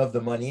greedy and they love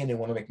the money and they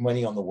want to make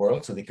money on the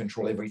world, so they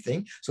control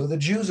everything. So the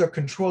Jews are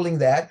controlling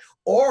that.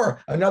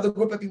 Or another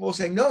group of people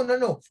saying, no,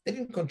 they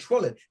didn't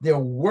control it. They're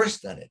worse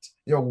than it.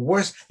 They're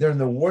worse. They're in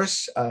the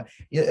worst.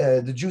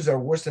 The Jews are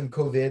worse than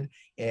COVID.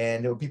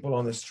 And there were people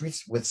on the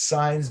streets with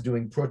signs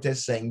doing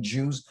protests saying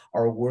Jews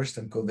are worse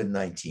than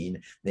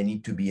COVID-19. They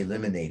need to be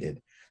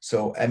eliminated.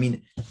 So, I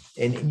don't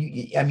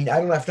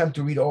have time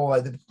to read all.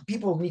 The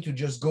people need to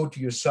just go to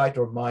your site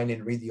or mine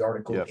and read the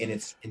article in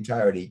its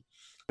entirety.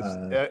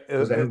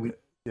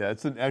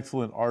 It's an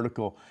excellent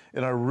article.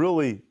 And I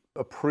really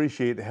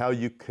appreciate how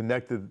you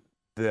connected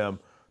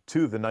them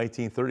to the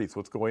 1930s.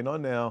 What's going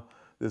on now,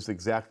 this is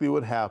exactly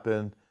what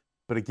happened.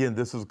 But again,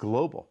 this is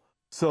global.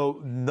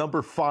 So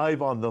number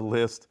 5 on the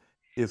list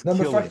is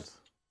killings.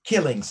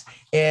 Killings.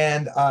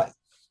 And,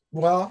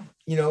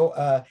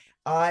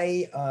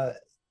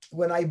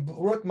 when I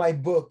wrote my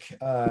book,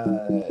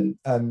 End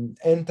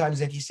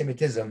Times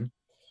Anti-Semitism,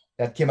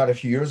 that came out a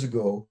few years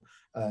ago,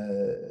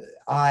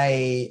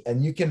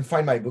 and you can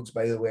find my books,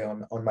 by the way,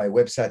 on my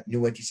website,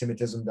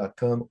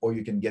 newantisemitism.com, or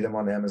you can get them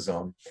on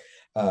Amazon.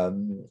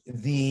 In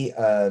the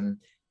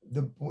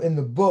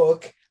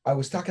book, I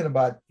was talking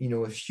about,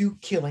 a few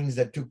killings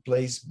that took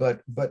place,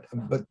 but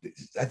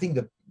I think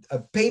a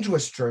page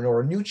was turned,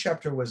 or a new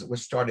chapter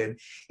was started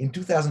in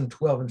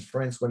 2012 in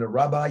France, when a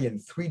rabbi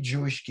and 3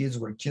 Jewish kids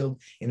were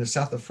killed in the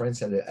south of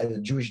France at a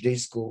Jewish day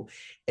school.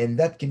 And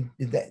that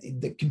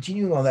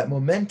continuing on that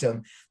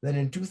momentum, then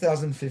in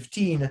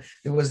 2015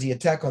 there was the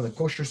attack on the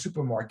kosher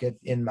supermarket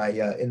in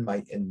my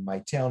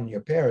town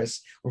near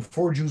Paris, where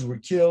 4 Jews were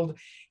killed.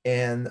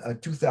 and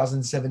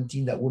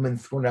 2017, that woman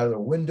thrown out of the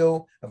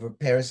window of her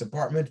Paris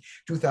apartment.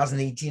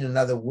 2018,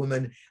 another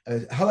woman,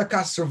 a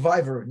Holocaust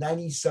survivor,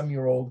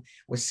 90-some-year-old,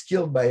 was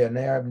killed by an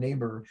Arab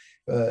neighbor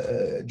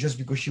just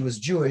because she was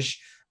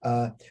Jewish.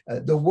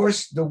 The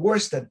worst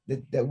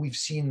that we've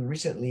seen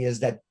recently is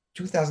that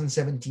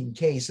 2017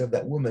 case of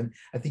that woman.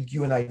 I think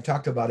you and I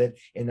talked about it,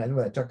 and I know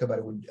I talked about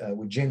it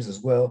with James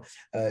as well.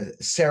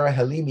 Sarah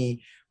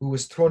Halimi, who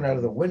was thrown out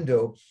of the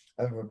window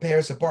of her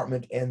Paris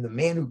apartment, and the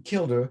man who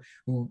killed her,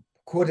 who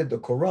quoted the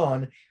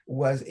Quran,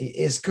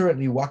 is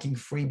currently walking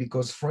free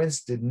because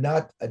France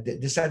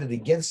decided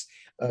against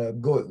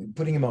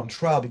putting him on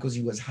trial because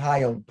he was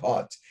high on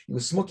pot. He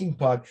was smoking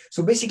pot.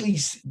 So basically,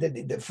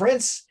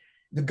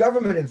 the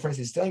government in France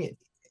is telling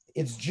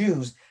its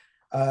Jews,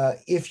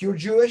 if you're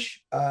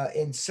Jewish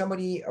and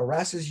somebody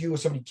harasses you or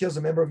somebody kills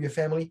a member of your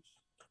family,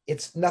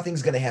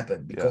 nothing's going to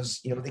happen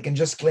because they can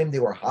just claim they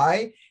were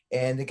high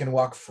and they can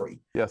walk free.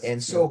 Yes.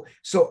 And so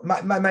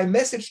my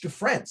message to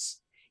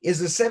France is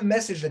the same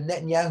message that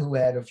Netanyahu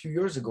had a few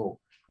years ago.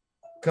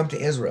 Come to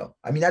Israel.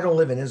 I mean, I don't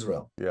live in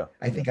Israel. Yeah.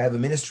 I think I have a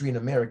ministry in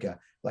America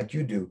like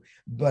you do,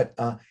 but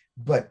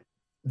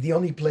the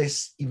only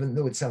place, even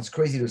though it sounds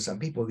crazy to some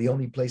people, the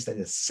only place that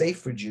is safe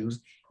for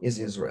Jews is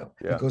Israel,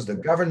 because the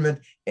government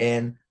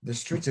and the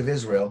streets of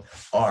Israel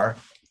are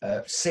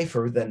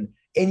safer than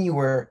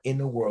anywhere in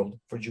the world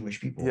for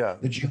Jewish people. Yeah.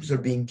 The Jews are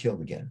being killed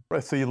again.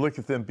 Right. So you look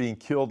at them being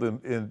killed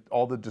in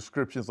all the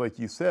descriptions, like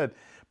you said,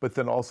 but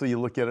then also you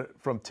look at it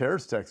from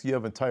terrorist texts. You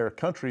have entire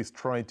countries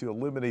trying to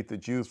eliminate the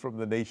Jews from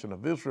the nation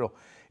of Israel.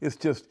 It's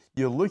just,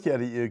 you look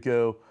at it, you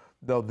go,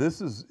 no,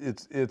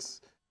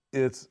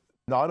 it's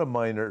not a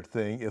minor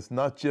thing. It's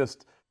not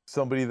just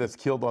somebody that's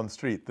killed on the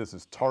street. This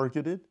is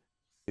targeted.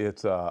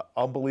 It's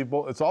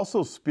unbelievable. It's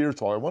also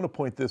spiritual. I want to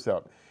point this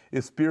out.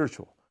 It's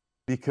spiritual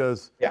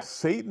because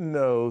Satan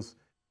knows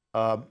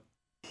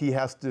he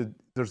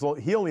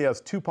only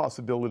has two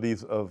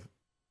possibilities of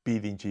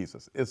beating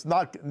Jesus.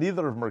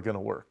 Neither of them are going to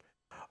work.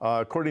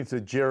 According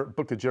to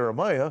book of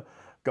Jeremiah,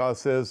 God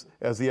says,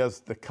 as he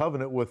has the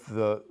covenant with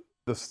the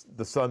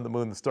sun, the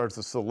moon, the stars,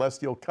 the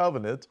celestial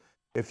covenant,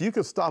 if you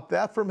could stop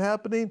that from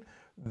happening,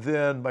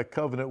 then my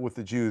covenant with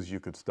the Jews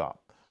you could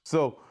stop.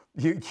 So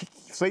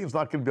Satan's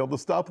not going to be able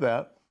to stop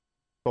that.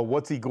 But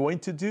what's he going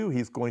to do?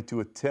 He's going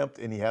to attempt,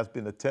 and he has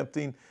been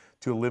attempting,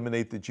 to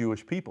eliminate the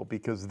Jewish people,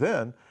 because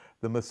then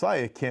the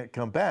Messiah can't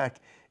come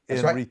back.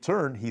 In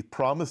return, he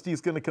promised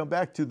he's going to come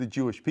back to the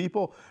Jewish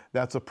people.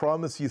 That's a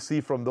promise you see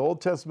from the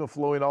Old Testament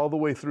flowing all the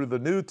way through the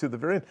New to the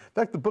very end. In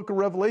fact, the book of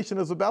Revelation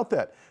is about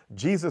that.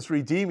 Jesus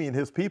redeeming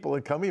his people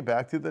and coming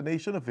back to the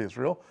nation of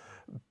Israel.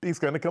 He's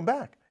going to come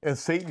back. And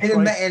Satan.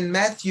 And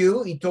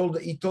Matthew, he told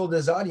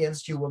his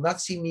audience, you will not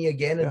see me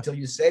again until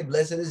you say,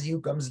 blessed is he who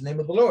comes in the name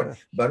of the Lord.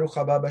 Baruch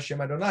haba b'shem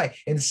Adonai.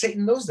 And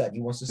Satan knows that.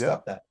 He wants to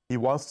stop that. He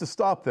wants to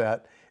stop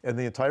that. And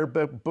the entire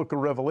book of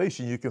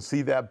Revelation, you can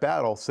see that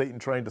battle, Satan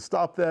trying to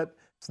stop that.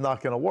 It's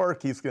not going to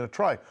work. He's going to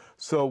try.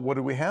 So what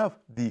do we have?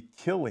 The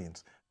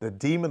killings, the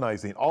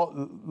demonizing.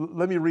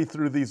 Let me read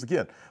through these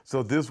again.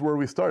 So this is where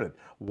we started.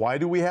 Why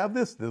do we have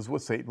this? This is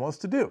what Satan wants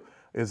to do,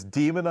 is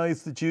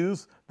demonize the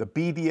Jews, the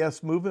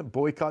BDS movement,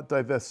 boycott,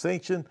 divest,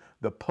 sanction,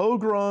 the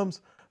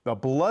pogroms, the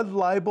blood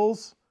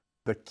libels,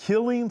 the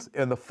killings,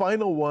 and the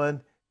final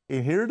one,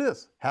 and here it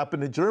is,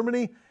 happened in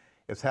Germany.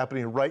 It's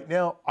happening right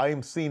now. I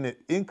am seeing it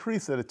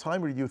increase at a time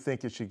where you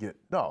think it should it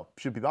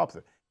should be the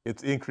opposite.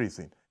 It's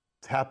increasing.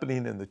 It's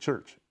happening in the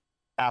church.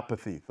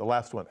 Apathy, the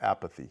last one,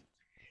 apathy.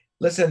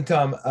 Listen,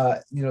 Tom,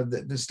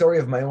 the story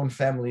of my own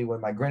family,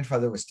 when my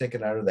grandfather was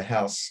taken out of the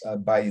house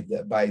by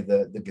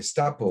the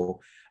Gestapo,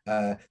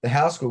 the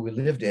house where we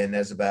lived in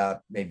has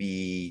about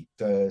maybe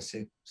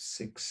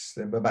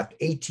about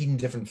 18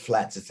 different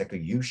flats. It's like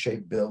a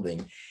U-shaped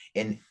building.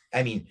 And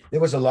I mean, there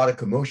was a lot of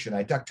commotion.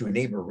 I talked to a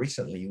neighbor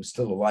recently who's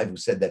still alive who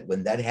said that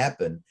when that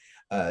happened,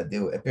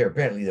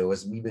 apparently there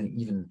was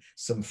even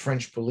some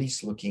French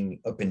police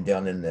looking up and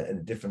down in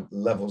the different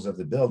levels of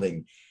the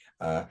building.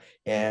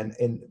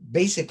 And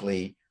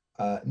basically,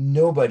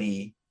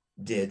 nobody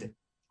did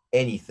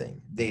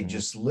anything. They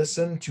just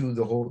listened to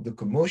the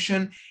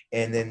commotion,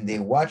 and then they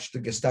watched the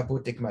Gestapo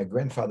take my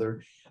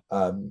grandfather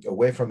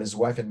away from his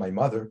wife and my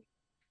mother.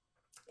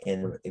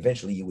 And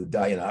eventually he would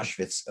die in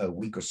Auschwitz a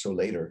week or so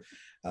later.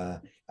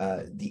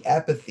 The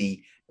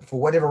apathy, for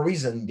whatever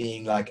reason,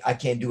 being like, I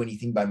can't do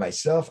anything by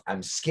myself.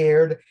 I'm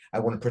scared. I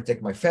want to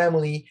protect my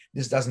family.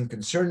 This doesn't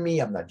concern me.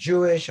 I'm not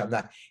Jewish. I'm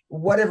not,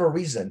 whatever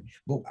reason.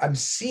 But I'm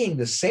seeing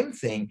the same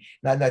thing.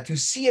 Now to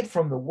see it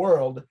from the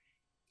world,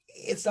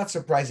 it's not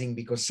surprising,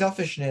 because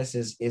selfishness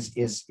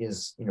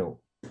is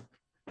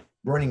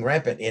running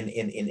rampant in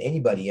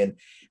anybody.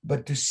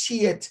 But to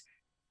see it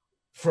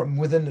from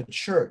within the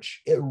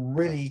church, it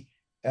really,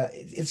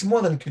 it's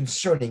more than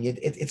concerning.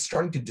 It's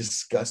starting to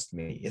disgust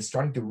me. It's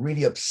starting to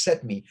really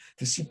upset me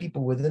to see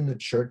people within the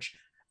church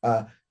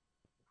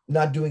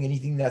not doing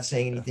anything, not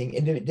saying anything.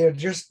 And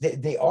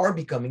they are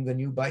becoming the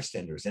new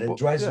bystanders. And it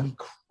drives me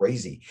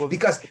crazy,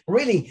 because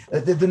really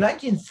the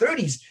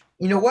 1930s,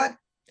 you know what?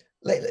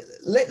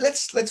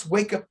 Let's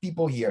wake up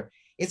people here.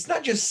 it's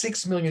not just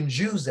 6 million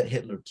Jews that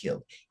Hitler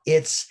killed.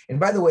 And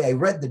by the way, I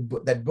read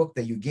that book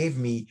that you gave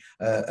me.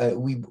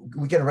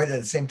 We can read it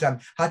at the same time.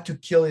 How to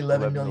Kill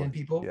 11 million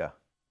people. Yeah.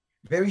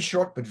 Very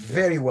short, but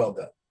very well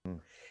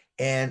done.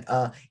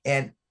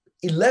 And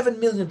 11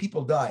 million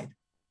people died,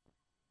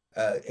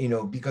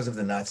 because of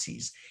the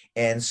Nazis.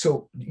 And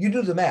so you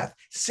do the math.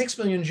 6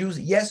 million Jews.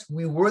 Yes,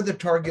 we were the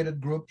targeted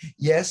group.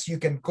 Yes, you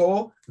can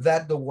call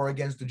that the war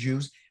against the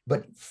Jews,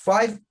 but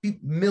 5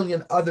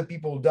 million other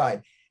people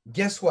died.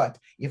 Guess what?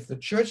 If the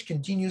church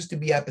continues to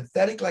be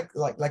apathetic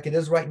like it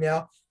is right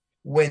now,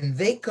 when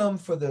they come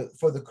for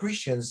the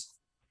Christians,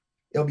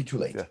 it'll be too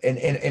late. Yeah.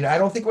 And I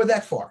don't think we're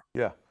that far.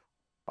 Yeah.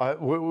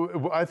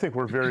 I think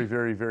we're very,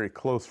 very, very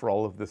close for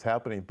all of this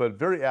happening, but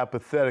very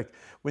apathetic.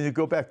 When you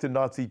go back to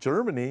Nazi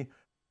Germany,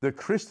 the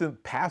Christian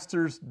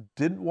pastors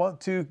didn't want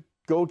to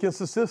go against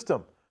the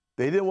system.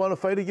 They didn't want to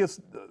fight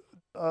against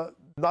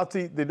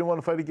Nazi. They didn't want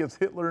to fight against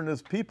Hitler and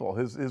his people,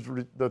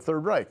 the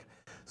Third Reich.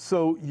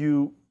 So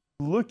you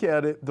look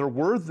at it. There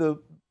was the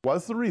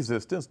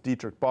resistance,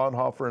 Dietrich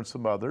Bonhoeffer and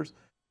some others,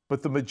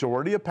 but the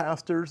majority of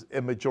pastors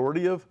and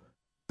majority of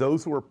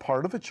those who were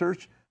part of a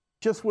church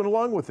just went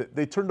along with it.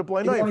 They turned a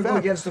blind eye. In fact,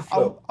 against the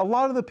flow. A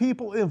lot of the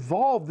people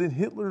involved in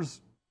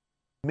Hitler's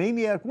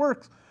maniac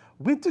works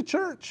went to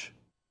church.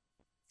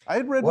 I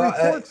had read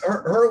reports.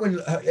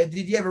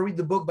 Did you ever read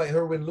the book by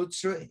Erwin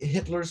Lutzer,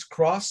 Hitler's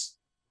Cross?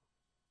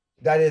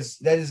 That is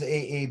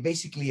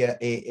basically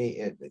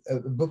a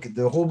book.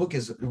 The whole book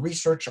is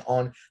research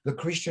on the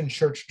Christian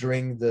church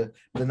during the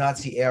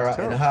Nazi era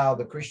and how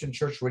the Christian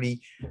church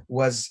really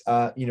was,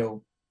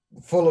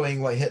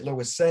 following what Hitler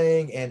was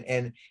saying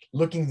and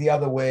looking the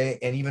other way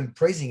and even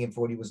praising him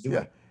for what he was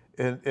doing.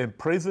 Yeah, and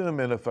praising him.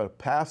 And if a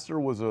pastor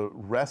was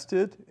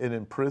arrested and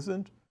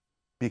imprisoned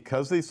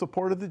because they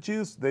supported the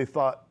Jews, they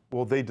thought,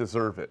 well, they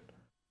deserve it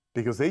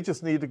because they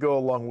just need to go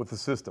along with the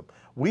system.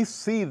 We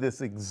see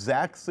this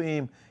exact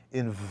same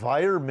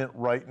environment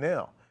right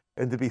now.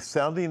 And to be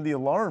sounding the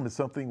alarm is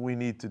something we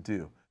need to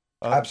do.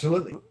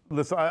 Absolutely.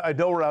 Listen, I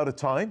know we're out of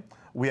time.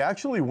 We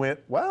actually went,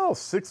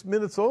 6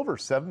 minutes over,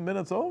 7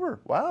 minutes over.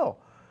 Wow.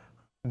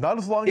 Not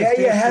as long as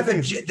There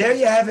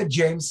you have it,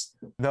 James.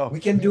 No. We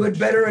can do it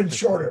better and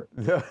shorter.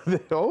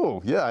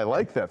 Oh, yeah, I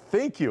like that.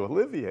 Thank you,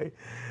 Olivier.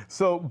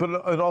 So, but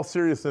in all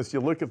seriousness, you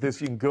look at this,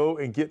 you can go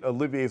and get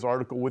Olivier's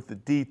article with the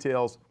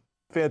details.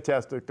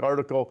 Fantastic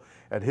article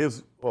at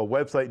his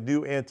website,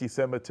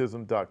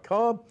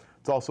 newantisemitism.com.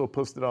 It's also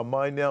posted on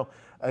mine now.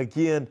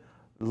 Again,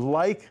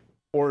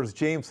 or as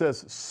James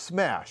says,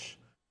 smash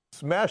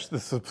the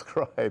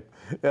subscribe.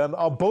 And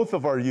on both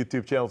of our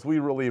YouTube channels, we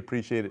really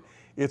appreciate it.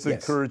 It's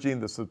encouraging,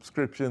 the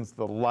subscriptions,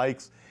 the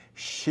likes.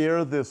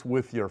 Share this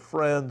with your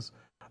friends.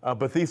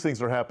 But these things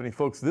are happening,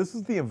 folks. This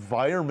is the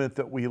environment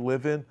that we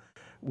live in.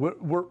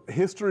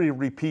 History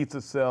repeats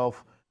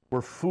itself.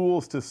 We're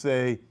fools to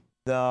say,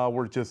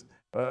 no,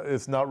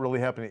 it's not really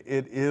happening.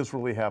 It is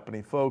really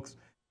happening, folks.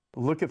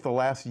 Look at the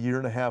last year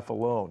and a half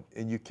alone,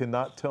 and you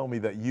cannot tell me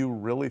that you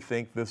really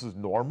think this is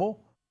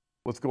normal,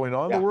 what's going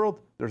on in the world.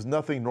 There's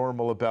nothing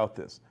normal about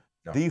this.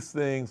 No. These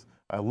things,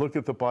 I look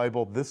at the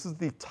Bible, this is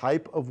the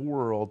type of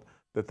world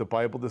that the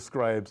Bible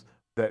describes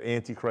that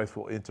Antichrist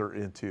will enter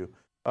into.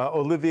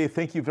 Olivier,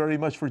 thank you very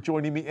much for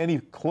joining me. Any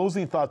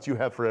closing thoughts you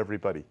have for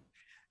everybody?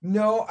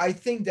 No, I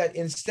think that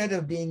instead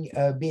of being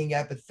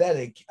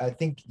apathetic, I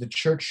think the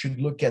church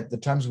should look at the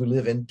times we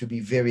live in to be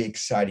very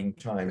exciting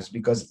times.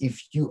 Because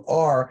if you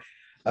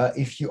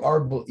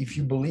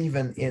believe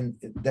in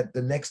that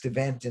the next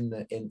event in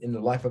the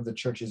life of the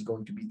church is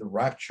going to be the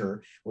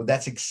rapture, well,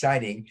 that's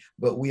exciting.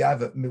 But we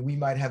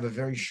might have a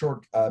very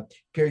short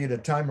period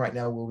of time right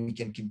now where we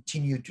can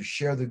continue to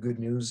share the good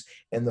news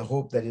and the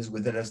hope that is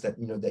within us, that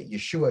that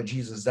Yeshua,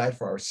 Jesus, died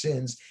for our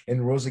sins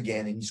and rose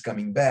again, and he's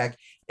coming back.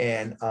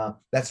 And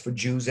that's for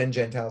Jews and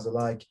Gentiles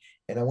alike.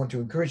 And I want to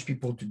encourage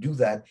people to do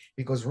that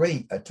because,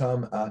 Ray,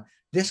 Tom,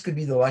 this could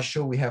be the last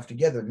show we have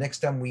together.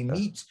 Next time we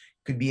meet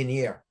could be in the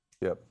air.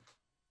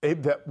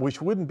 Yep.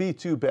 Which wouldn't be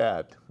too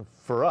bad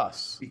for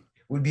us.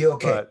 Would be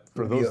okay. But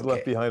for those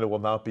left behind, it will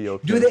not be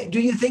okay. Do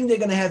you think they're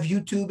going to have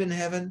YouTube in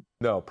heaven?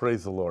 No,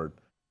 praise the Lord.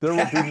 There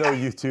will be no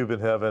YouTube in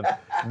heaven,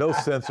 no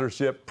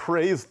censorship.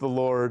 Praise the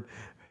Lord.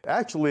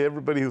 Actually,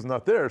 everybody who's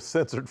not there is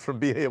censored from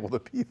being able to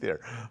be there.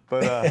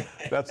 But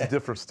that's a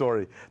different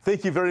story.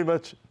 Thank you very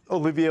much,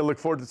 Olivier. I look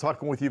forward to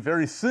talking with you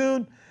very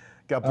soon.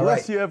 God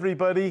bless you,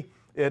 everybody.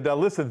 And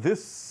listen,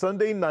 this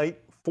Sunday night,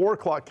 4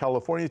 o'clock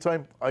California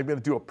time, I'm going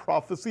to do a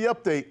prophecy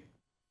update.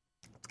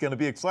 It's going to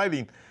be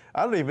exciting.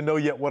 I don't even know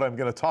yet what I'm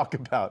going to talk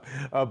about,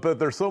 but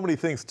there's so many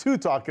things to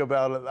talk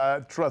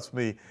about. Trust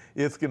me,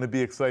 it's going to be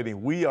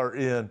exciting. We are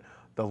in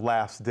the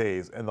last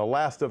days, and the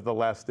last of the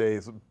last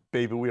days,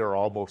 baby, we are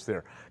almost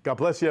there. God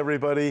bless you,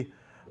 everybody.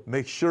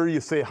 Make sure you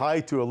say hi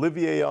to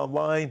Olivier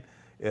online,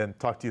 and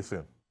talk to you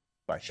soon.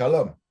 Bye.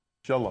 Shalom.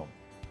 Shalom.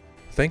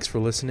 Thanks for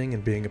listening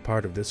and being a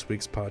part of this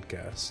week's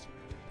podcast.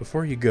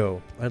 Before you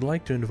go, I'd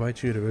like to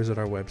invite you to visit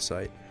our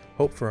website,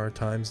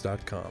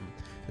 hopeforourtimes.com,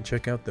 and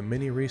check out the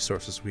many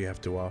resources we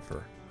have to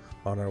offer.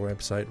 On our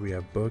website, we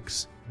have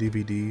books,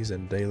 DVDs,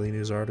 and daily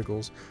news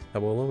articles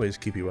that will always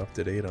keep you up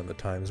to date on the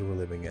times we're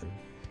living in.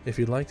 If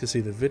you'd like to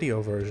see the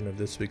video version of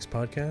this week's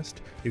podcast,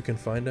 you can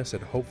find us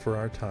at Hope for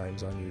Our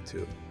Times on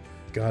YouTube.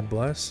 God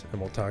bless,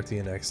 and we'll talk to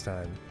you next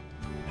time.